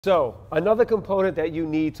So another component that you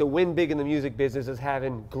need to win big in the music business is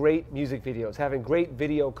having great music videos, having great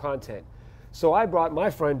video content. So I brought my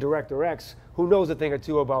friend Director X, who knows a thing or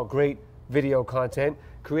two about great video content,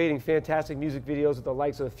 creating fantastic music videos with the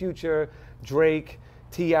likes of Future, Drake,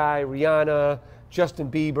 T.I., Rihanna, Justin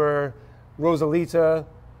Bieber, Rosalita,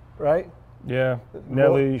 right? Yeah,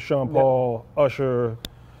 Nelly, Sean Paul, Usher,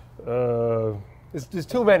 There's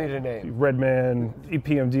too many to name. Redman,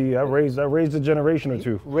 EPMD. I raised a generation or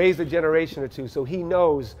two. Raised a generation or two, so he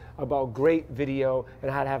knows about great video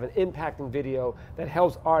and how to have an impacting video that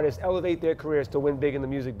helps artists elevate their careers to win big in the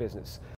music business.